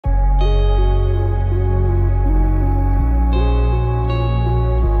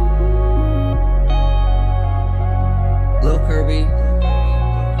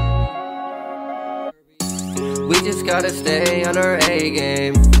just gotta stay on our A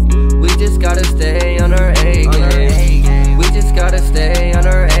game. We just gotta stay on our A game. We just gotta stay on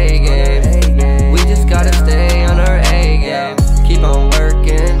our A game. We just gotta stay on our A game. Keep on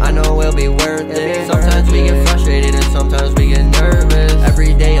working, I know we'll be worth it. Sometimes we get frustrated and sometimes we get nervous.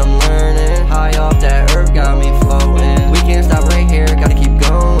 Every day I'm learning, high off that herb got me floating. We can't stop right here, gotta keep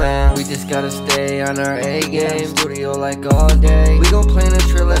going. We just gotta stay on our A game. Studio like all day. We gon' plan a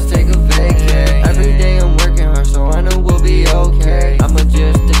trip, let's take a vacay. Every day I'm working hard, so I know we'll be okay. I'ma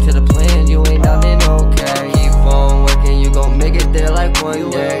just stick to the plan, you ain't down then okay. Keep on working, you gon' make it there like one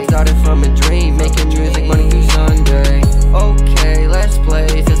day. Started from a dream, making music Monday through Sunday. Okay, let's play,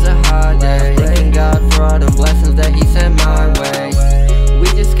 it's just a hot day. Thanking God for all the blessings that He sent my way. We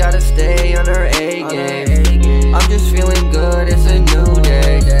just gotta stay on our A game. I'm just feeling good, it's a new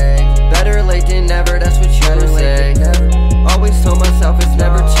day. Better late than never, that's what you say. Always told myself it's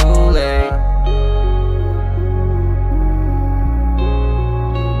never too late.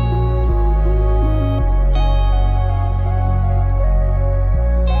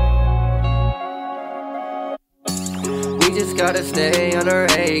 We just gotta stay on our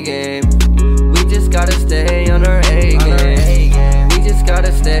A game. We just gotta stay on our A game. We just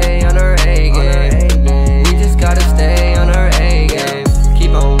gotta stay